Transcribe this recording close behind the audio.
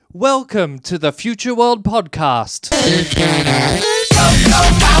Welcome to the Futureworld Pocast. Go, go,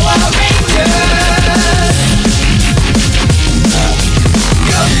 Power Rangers!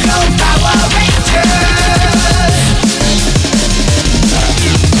 Go, go, Power Rangers!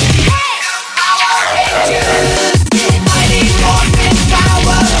 Power Rangers! Mighty Morphin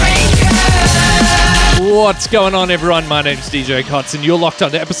Power Rangers! What's going on, everyone? My name's DJ Kotz, and you're locked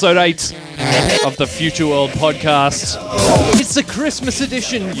onto episode 8 of the Futureworld Podcast. It's a Christmas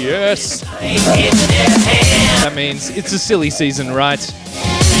edition, yes! That means it's a silly season, right?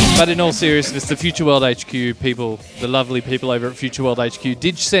 But in all seriousness, the Futureworld HQ people, the lovely people over at Futureworld HQ,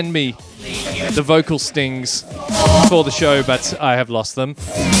 did send me the vocal stings for the show, but I have lost them.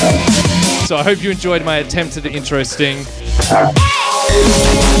 So I hope you enjoyed my attempt at the intro sting.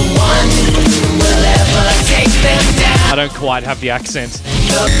 I don't quite have the accent.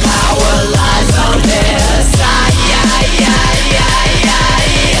 The power lies on their side.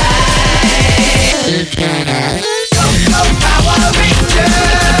 Go, go, Power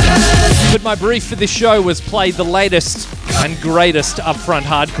Rangers! But my brief for this show was play the latest and greatest upfront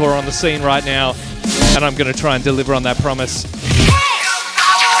hardcore on the scene right now, and I'm going to try and deliver on that promise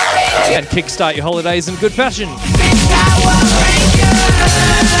and kickstart your holidays in good fashion.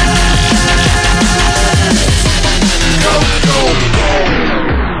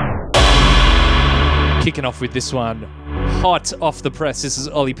 Kicking off with this one, hot off the press. This is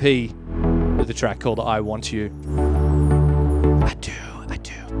Ollie P with a track called I Want You. I do. I want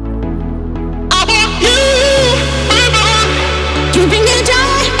you to bring me joy.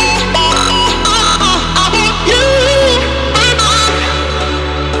 I want you.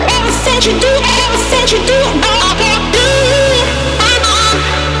 Everything you do. I want you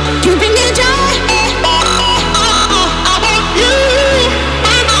to bring me joy. I want you.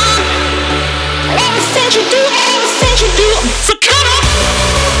 Everything you do. So come on.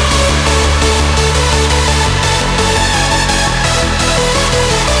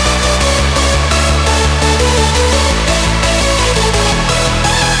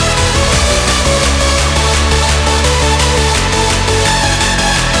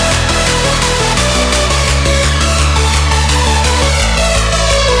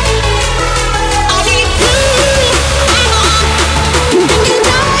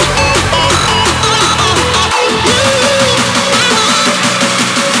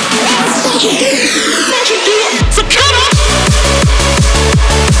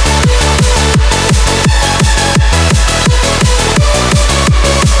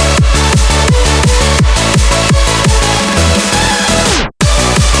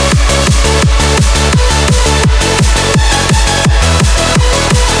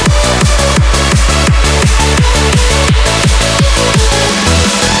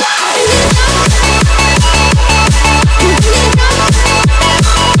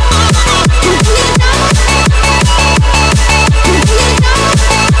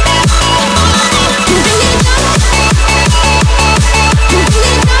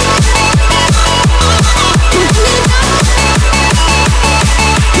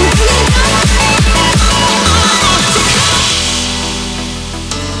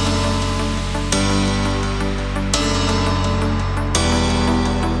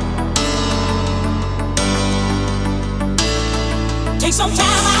 Take some time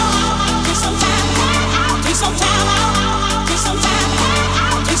out, take some time out, take some time out, take some time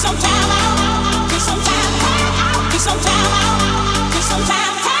out, take some time out, take some time out, take some time out, take some time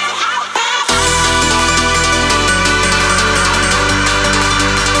out.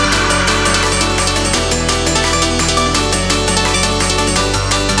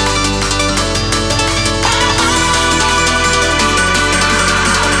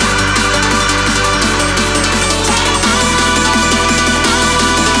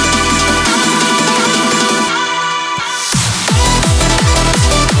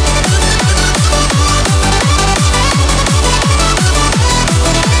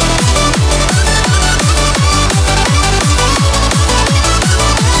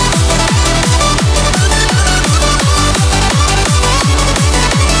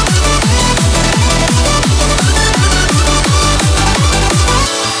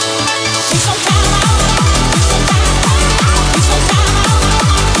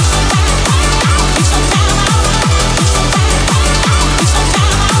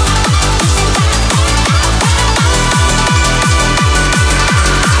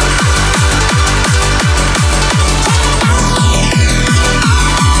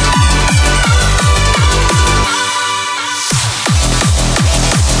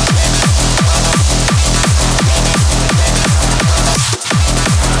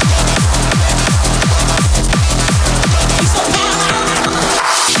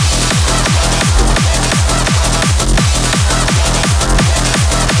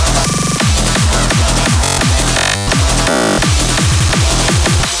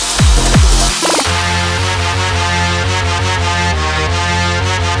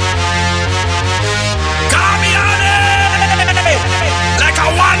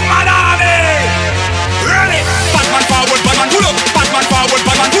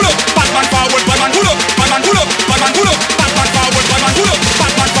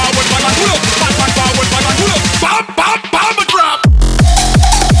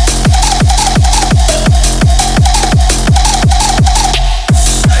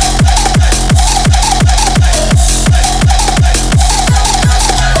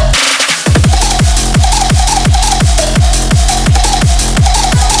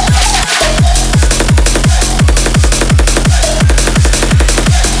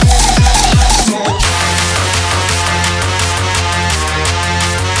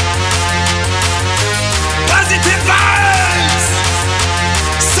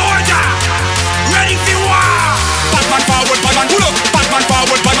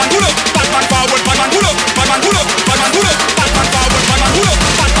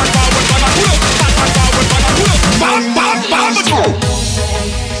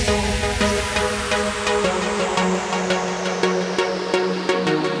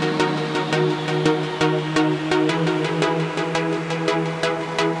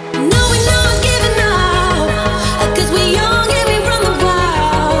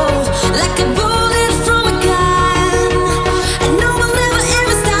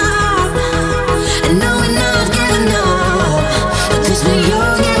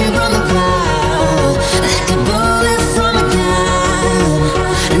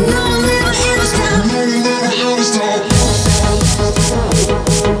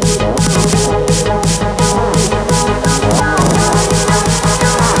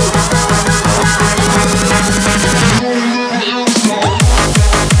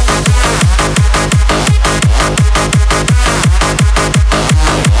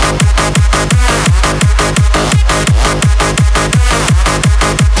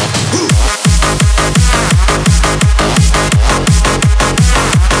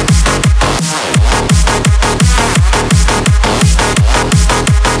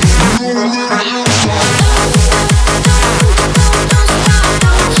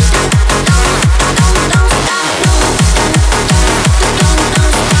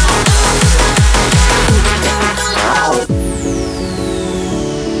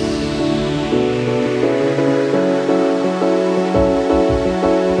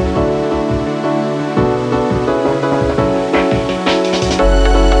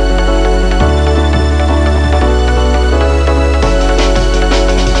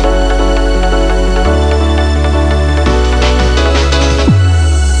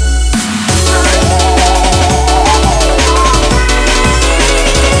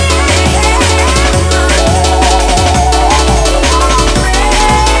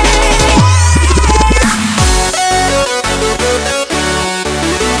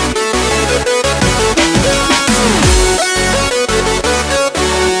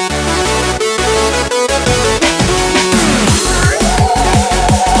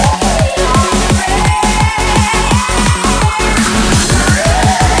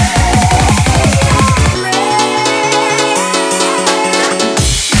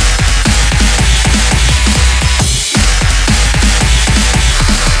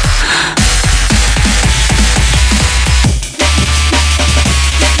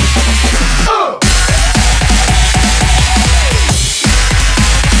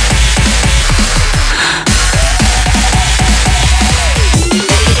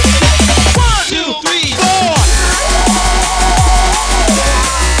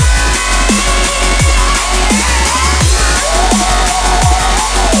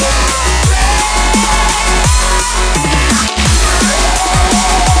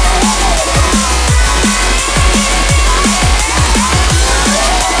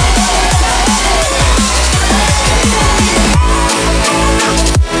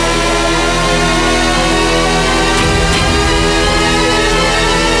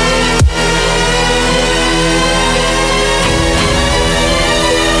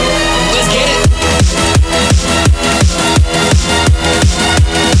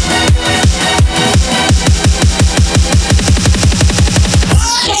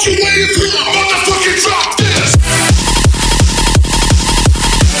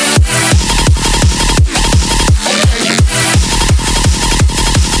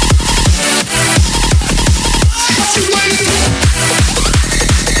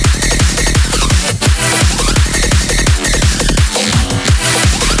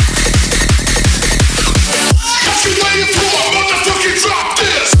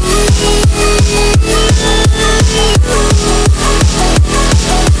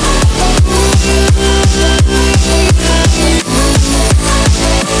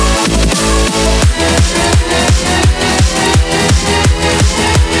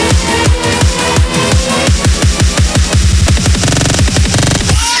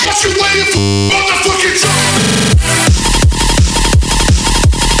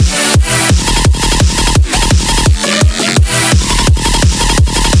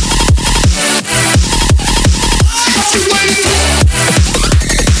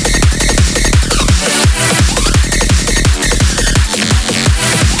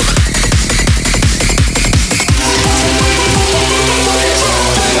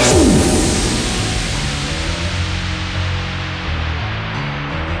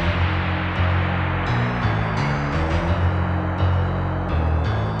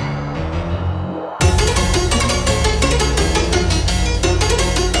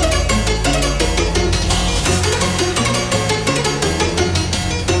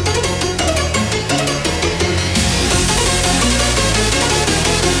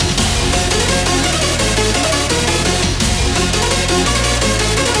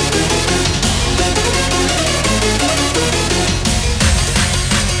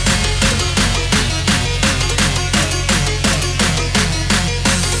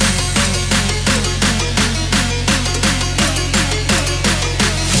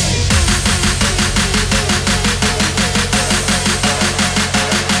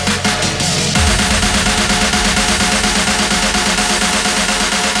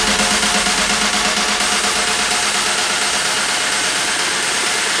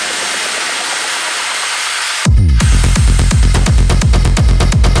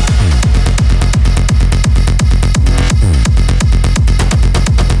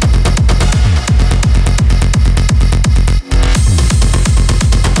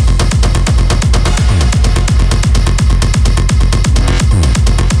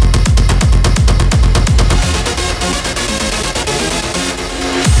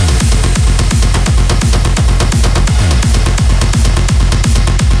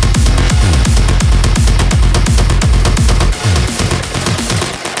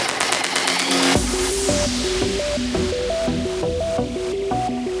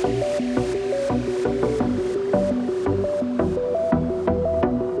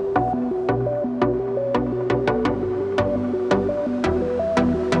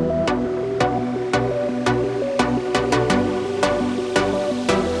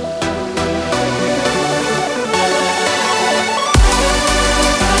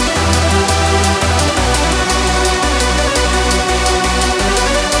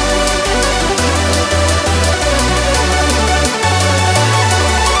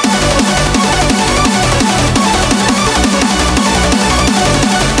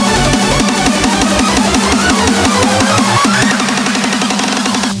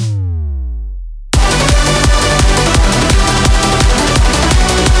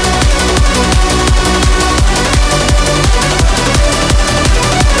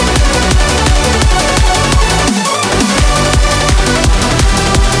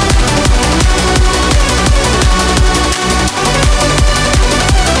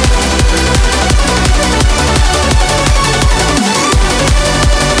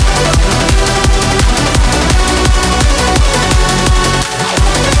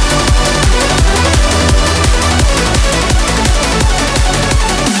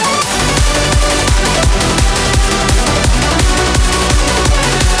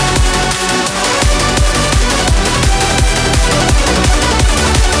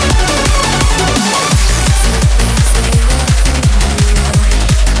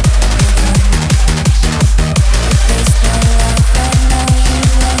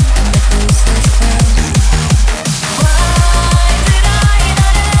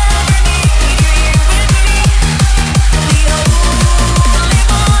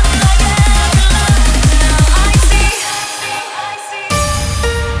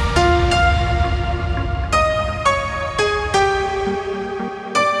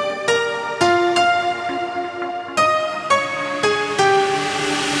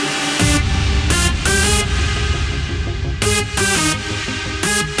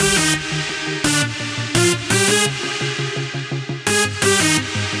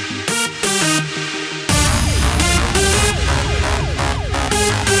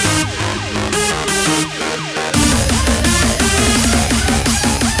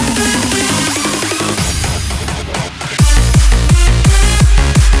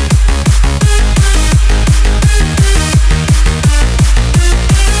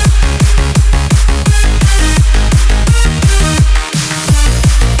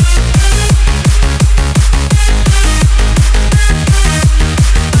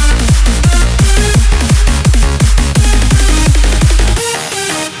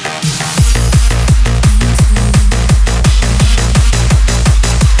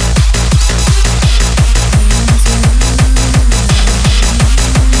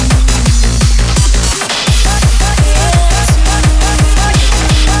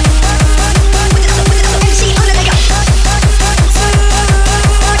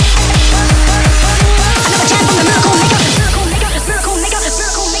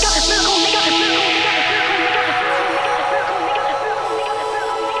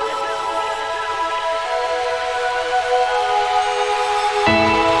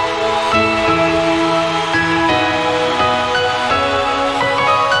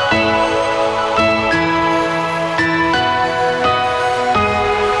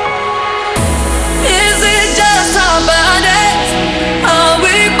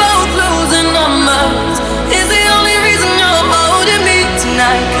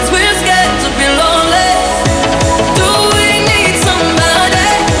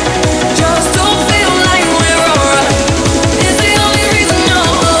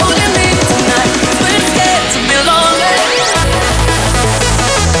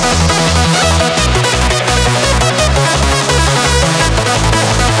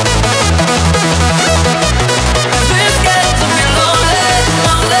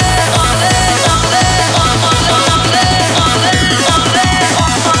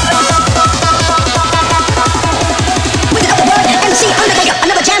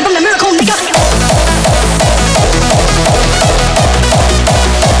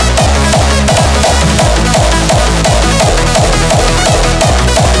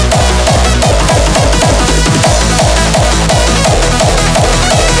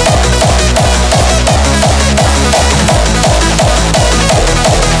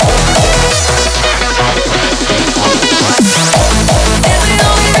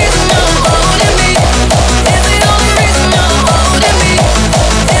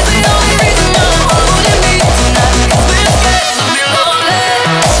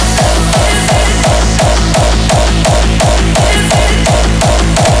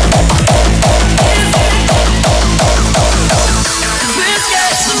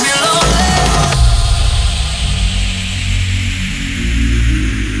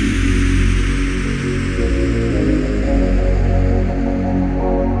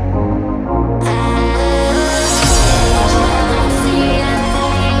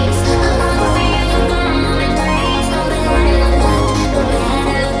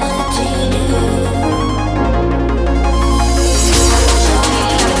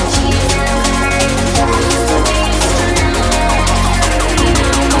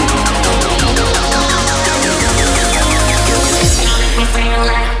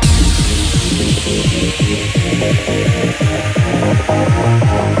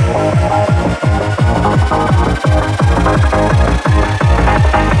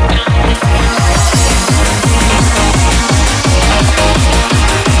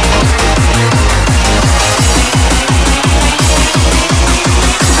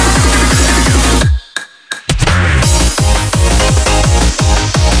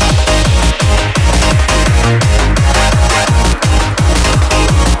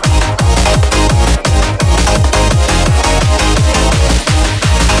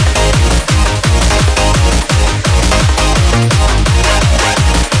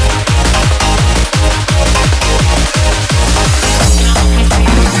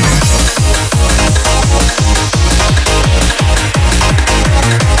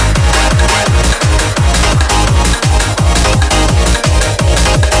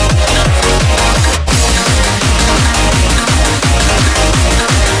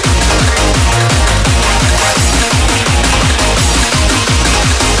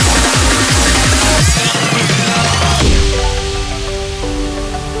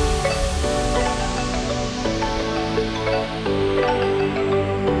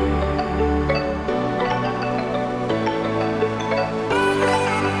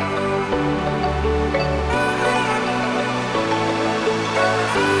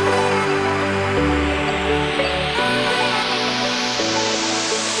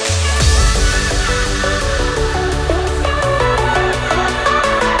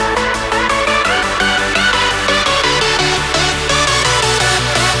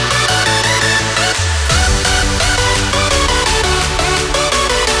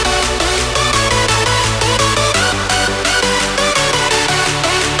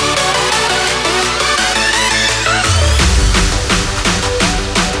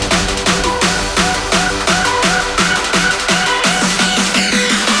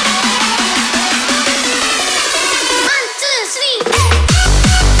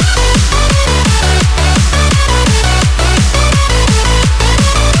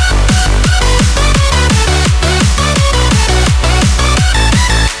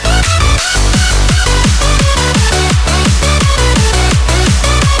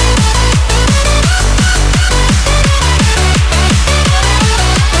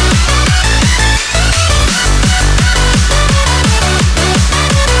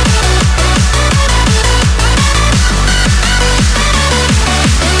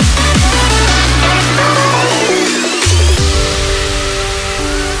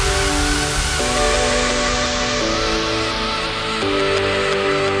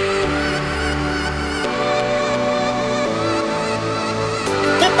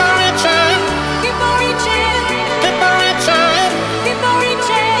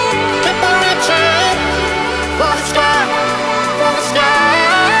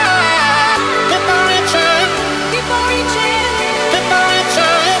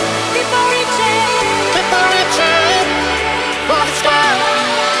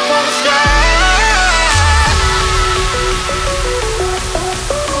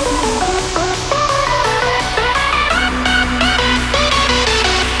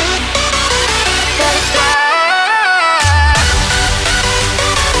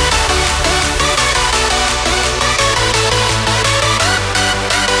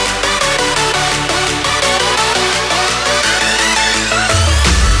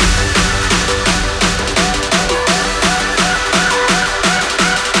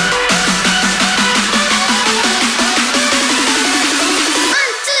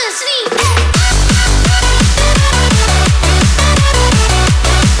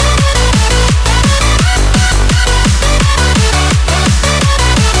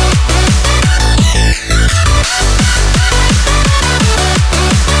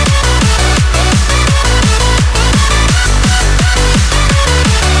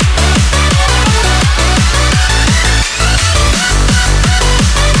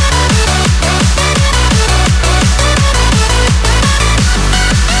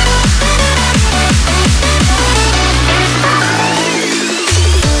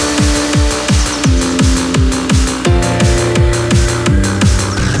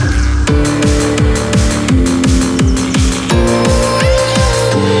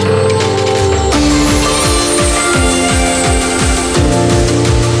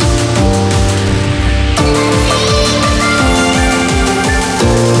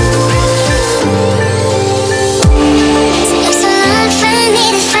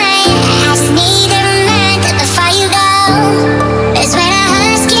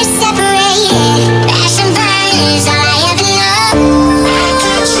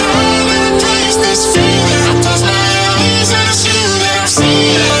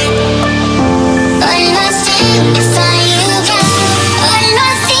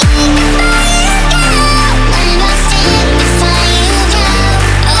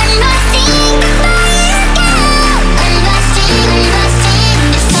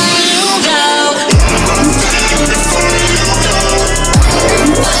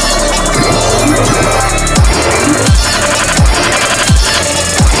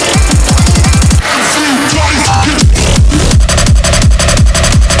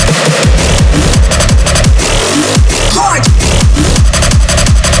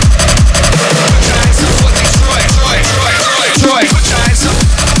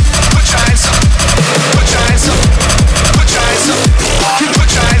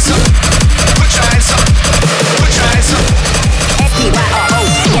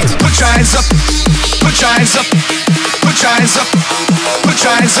 your hands up, put your hands up, put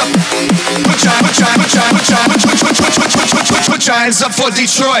your hands up, put your hands up for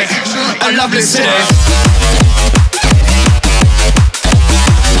Detroit, a lovely city.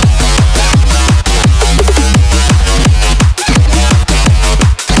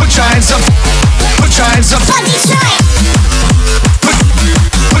 Put your hands up for Detroit.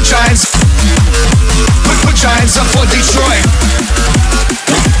 Put your hands up for Detroit.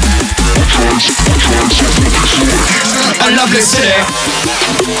 A lovely city.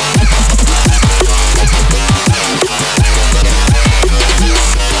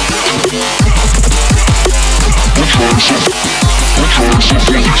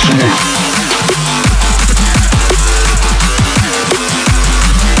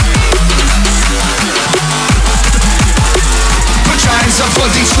 For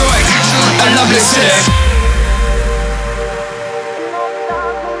Detroit, a lovely city.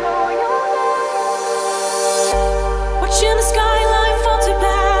 Watching the skyline fall to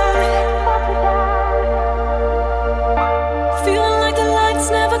black, feeling like the light's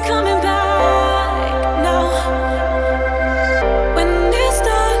never coming back. No, when it's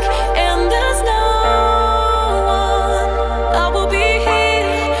dark and there's no one, I will be here,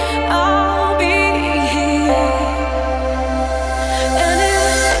 I'll be here. And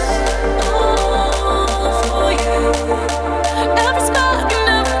it's all for you. Every spark and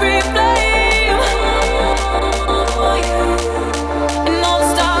every flame for you. And all the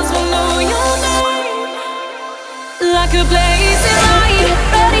stars will know your name. Like a blazing light,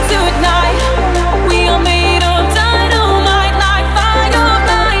 ready to ignite. We are made of dynamite, like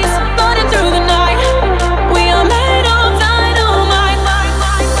fireflies burning through the night. We are made of dynamite.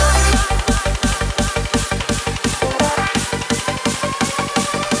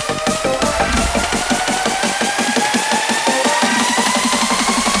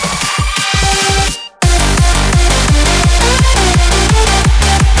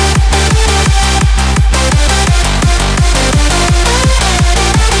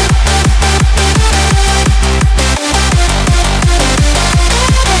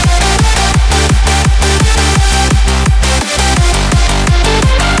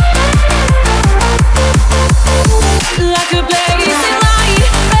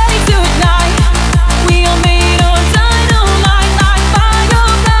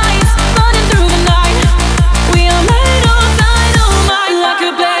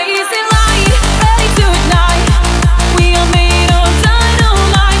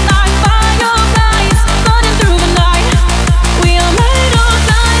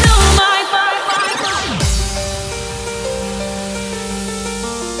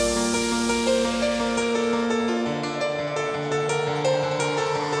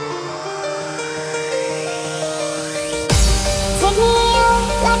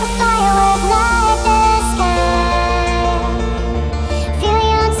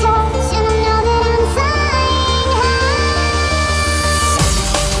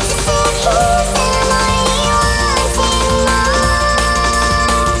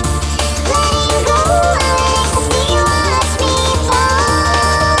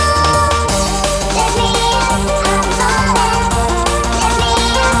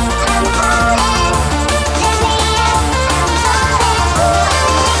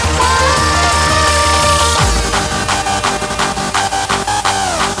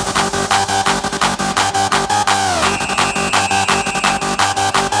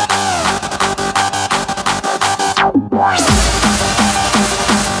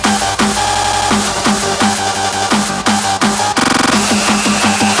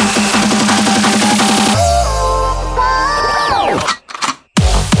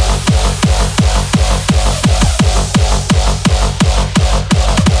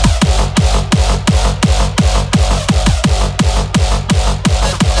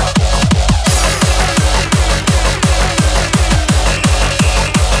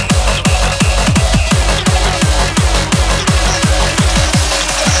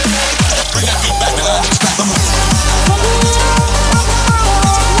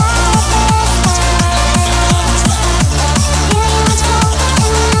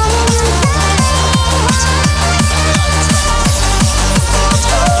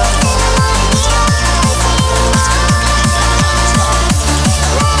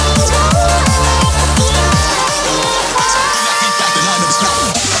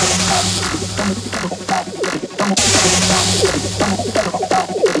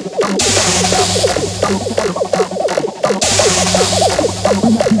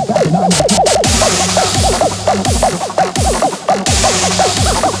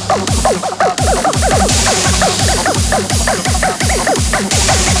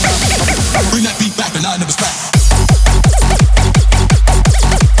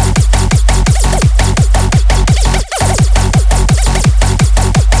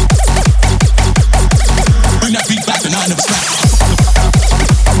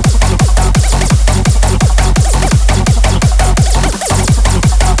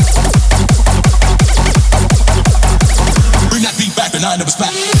 and I never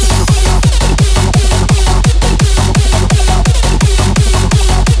smack.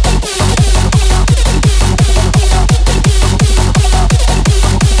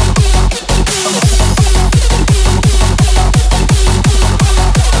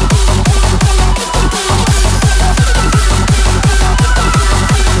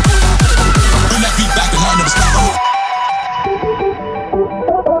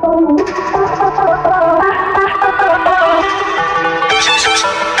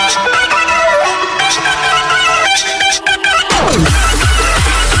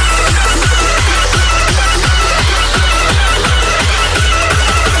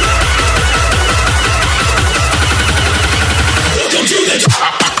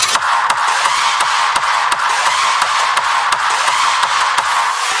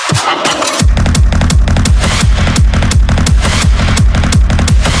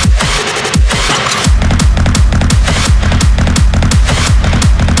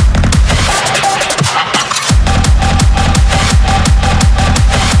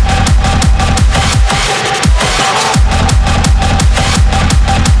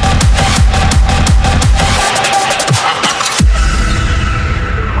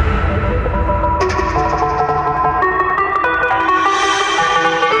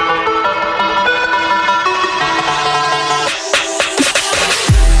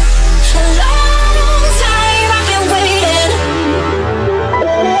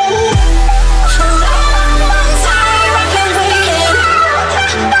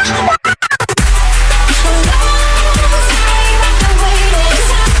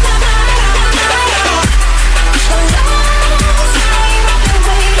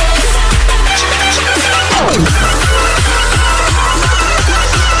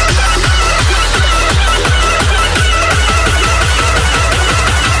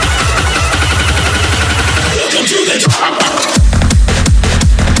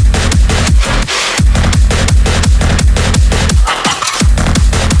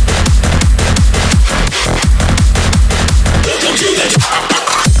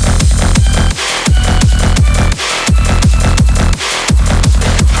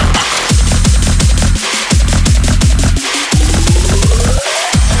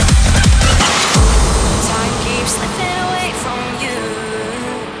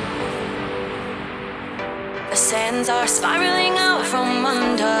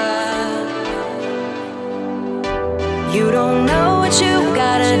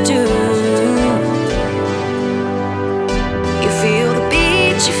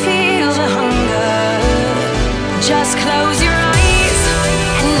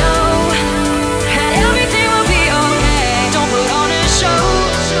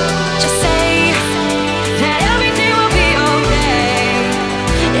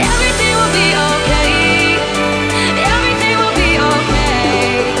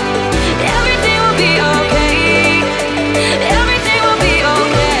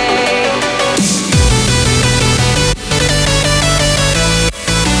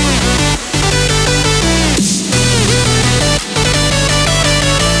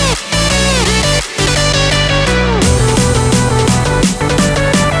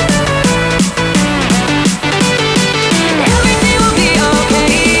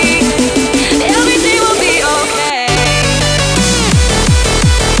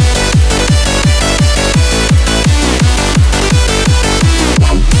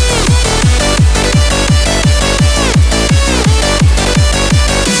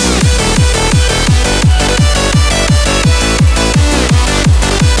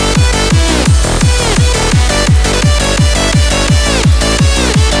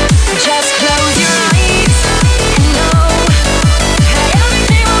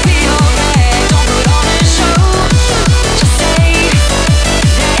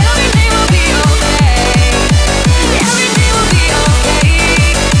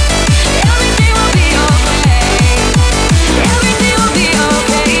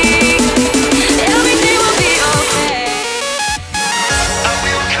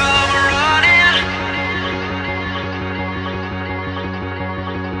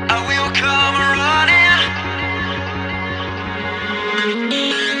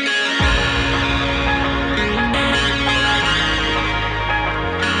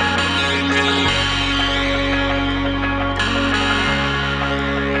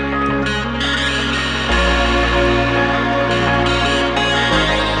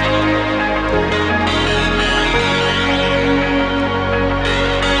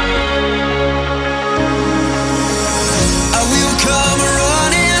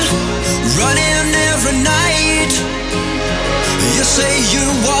 say you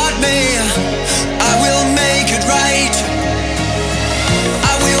want me, I will make it right.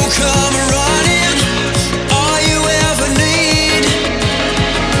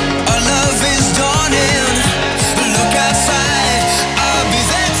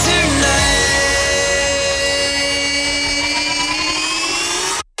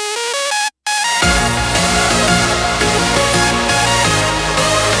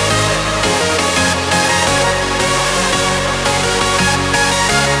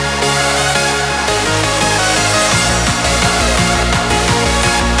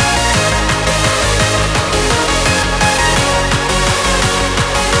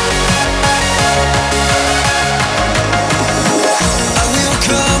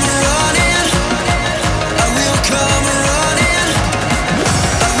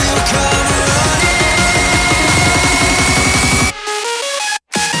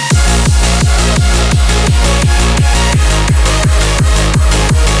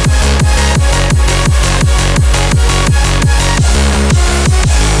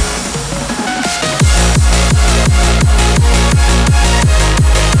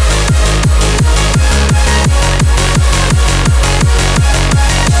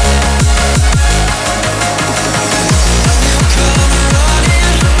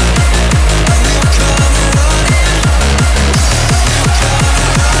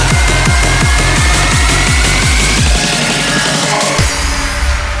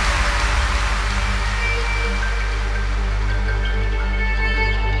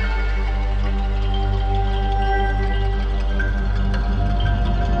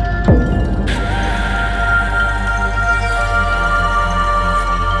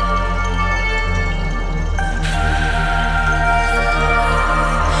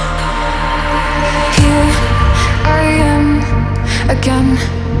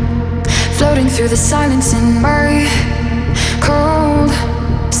 Through the silence in my cold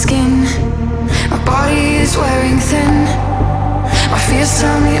skin, my body is wearing thin. My fears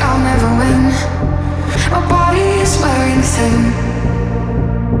tell me I'll never win. My body is wearing thin.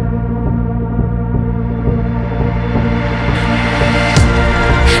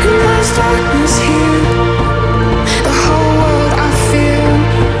 And there's darkness here, the whole world I feel.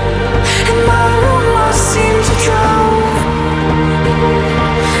 In my room I seem to drown,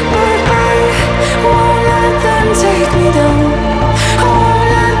 but I won't let them take me down. I won't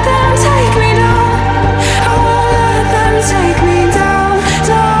let them take me down. I won't let them take me down,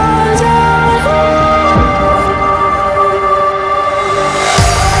 down, down.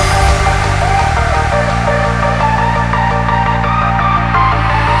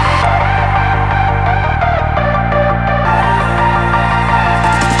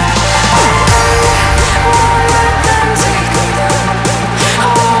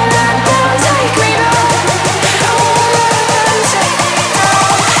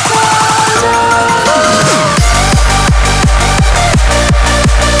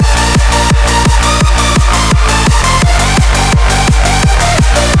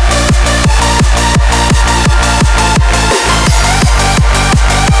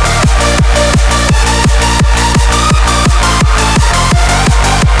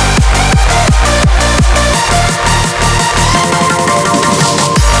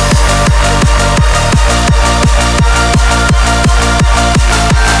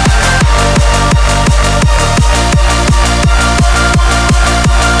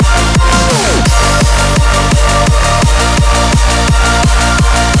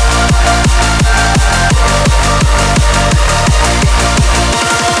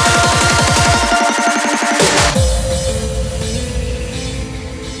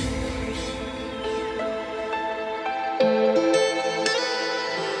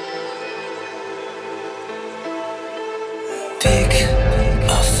 Pick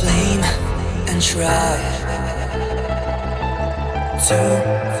a flame and try to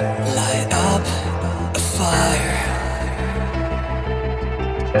light up a fire.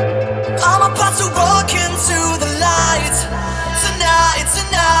 I'm about to walk into the light tonight,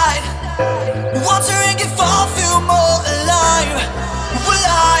 tonight. Wondering if I'll feel more alive. Will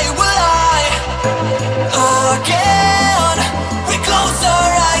I? Again, we close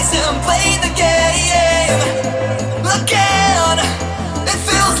our eyes and play the game. Again, it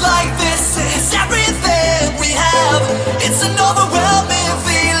feels like this is everything we have. It's an overwhelming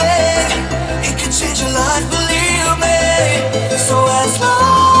feeling. It can change your life, believe me. So as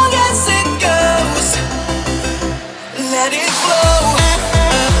long as it goes, let it flow.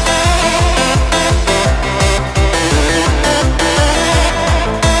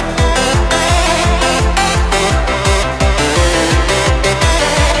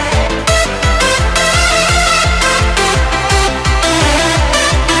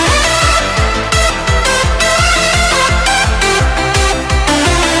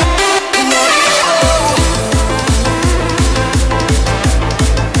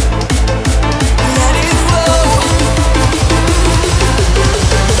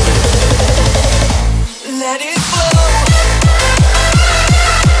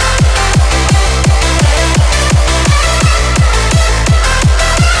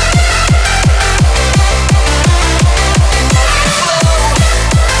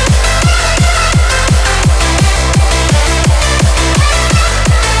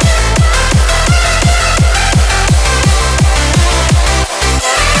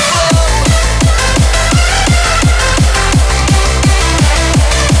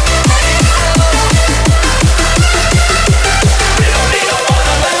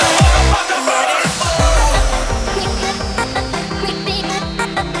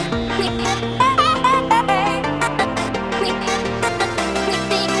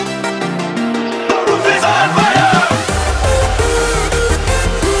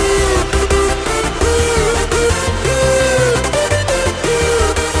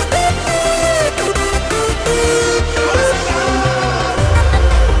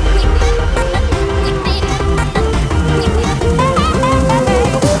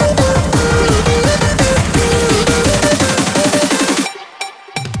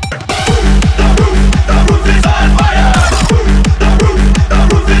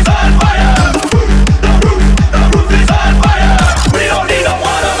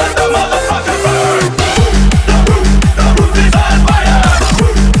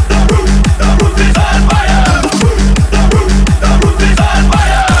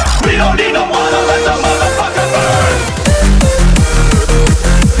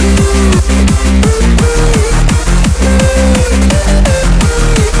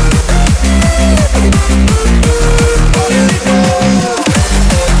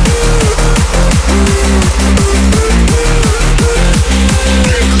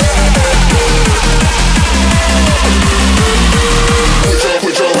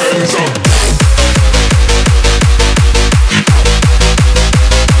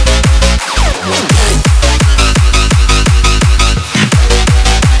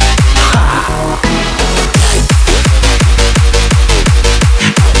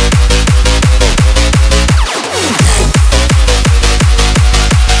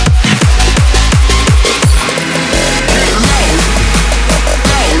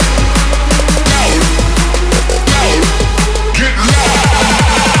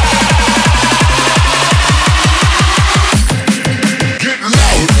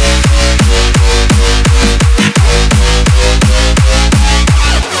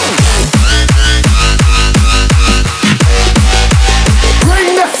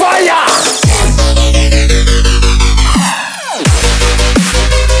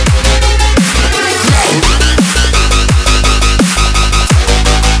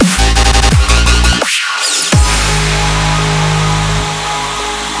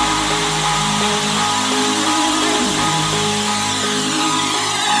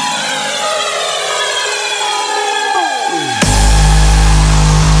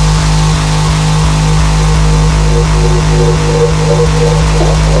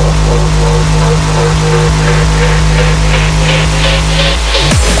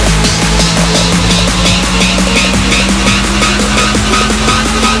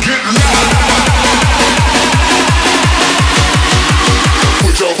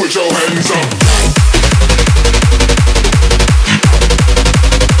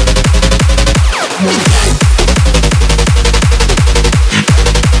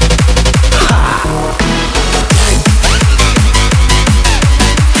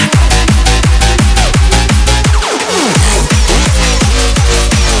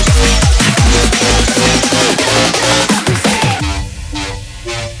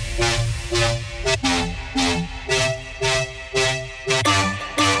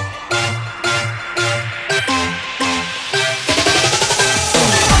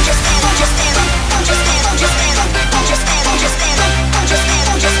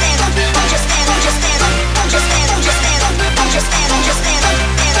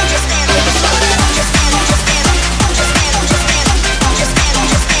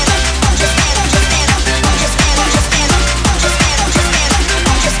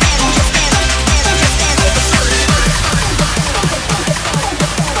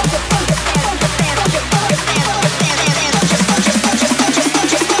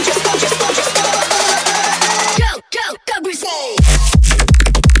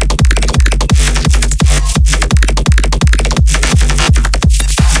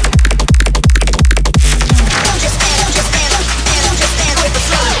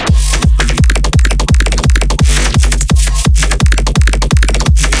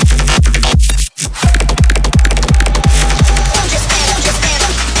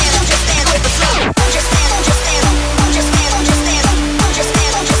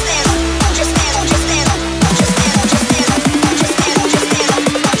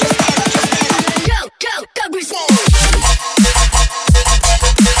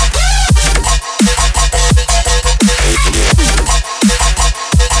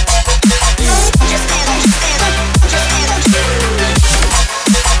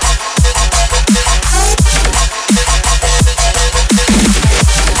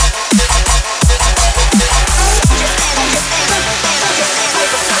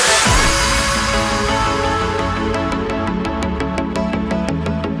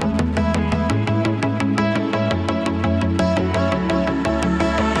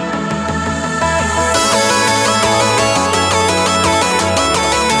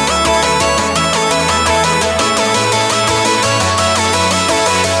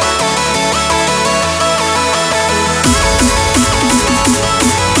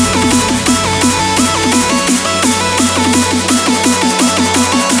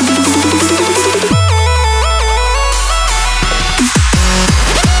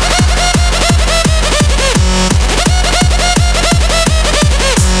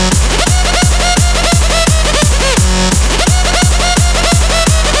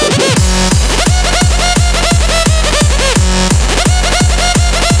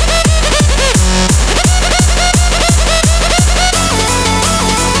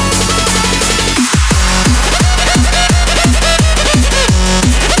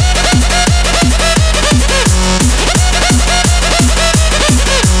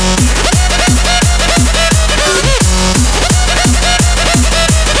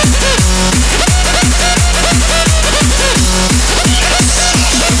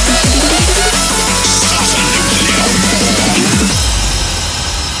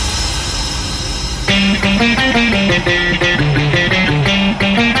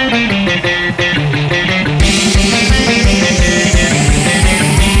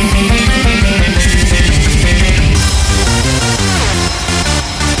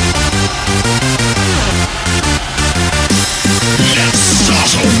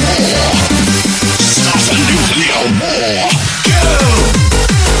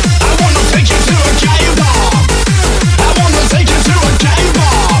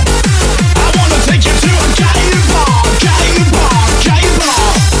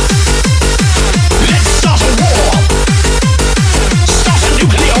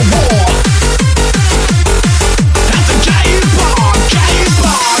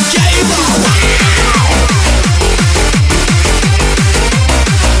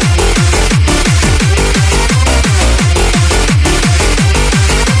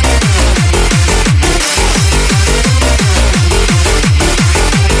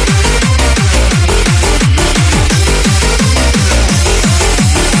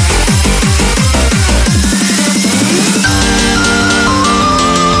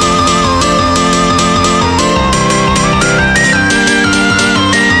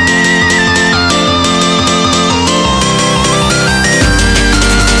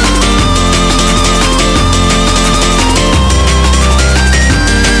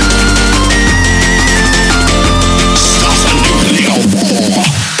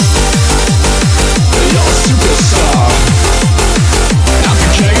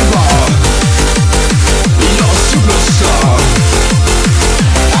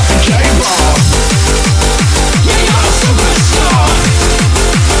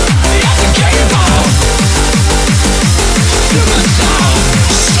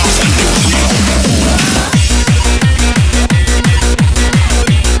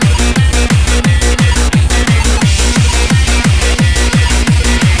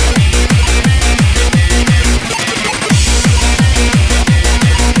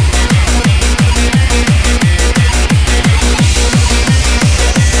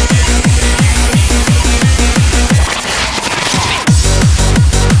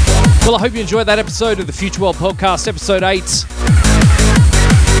 Well, I hope you enjoyed that episode of the Futureworld Podcast, episode 8,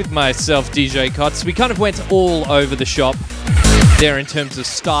 with myself, DJ Cots. We kind of went all over the shop there in terms of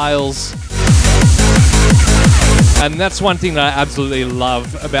styles. And that's one thing that I absolutely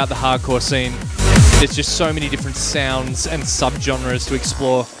love about the hardcore scene. There's just so many different sounds and subgenres to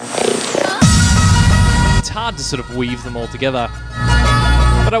explore. It's hard to sort of weave them all together.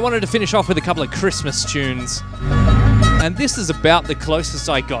 But I wanted to finish off with a couple of Christmas tunes. And this is about the closest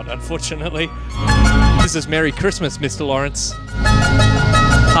I got, unfortunately. This is Merry Christmas, Mr. Lawrence.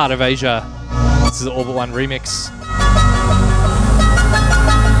 Heart of Asia. This is the All But One remix.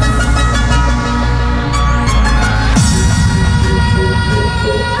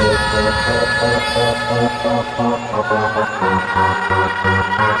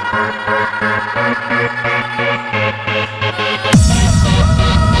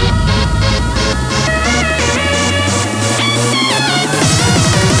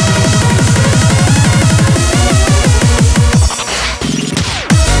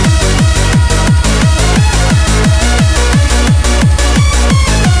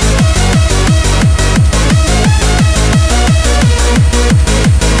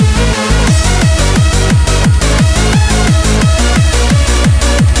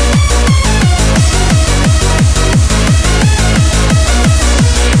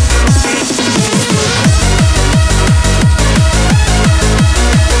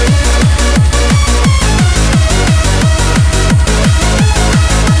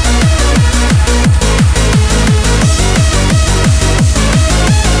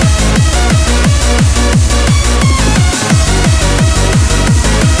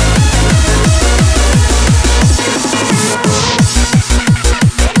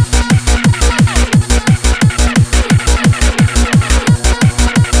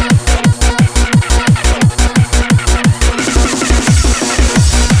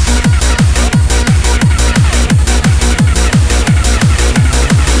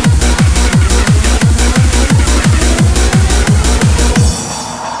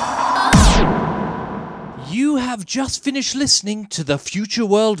 Just finished listening to the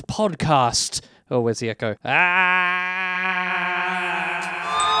Futureworld Podcast. Oh, where's the echo? You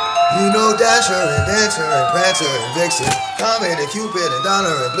know Dasher and Dancer and Prancer and Vixen, Comet and Cupid and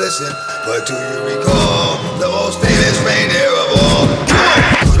Donner and Blitzen. But do you recall the most famous reindeer of all?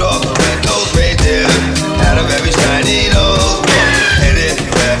 Rudolph the red-nosed reindeer had a very shiny nose.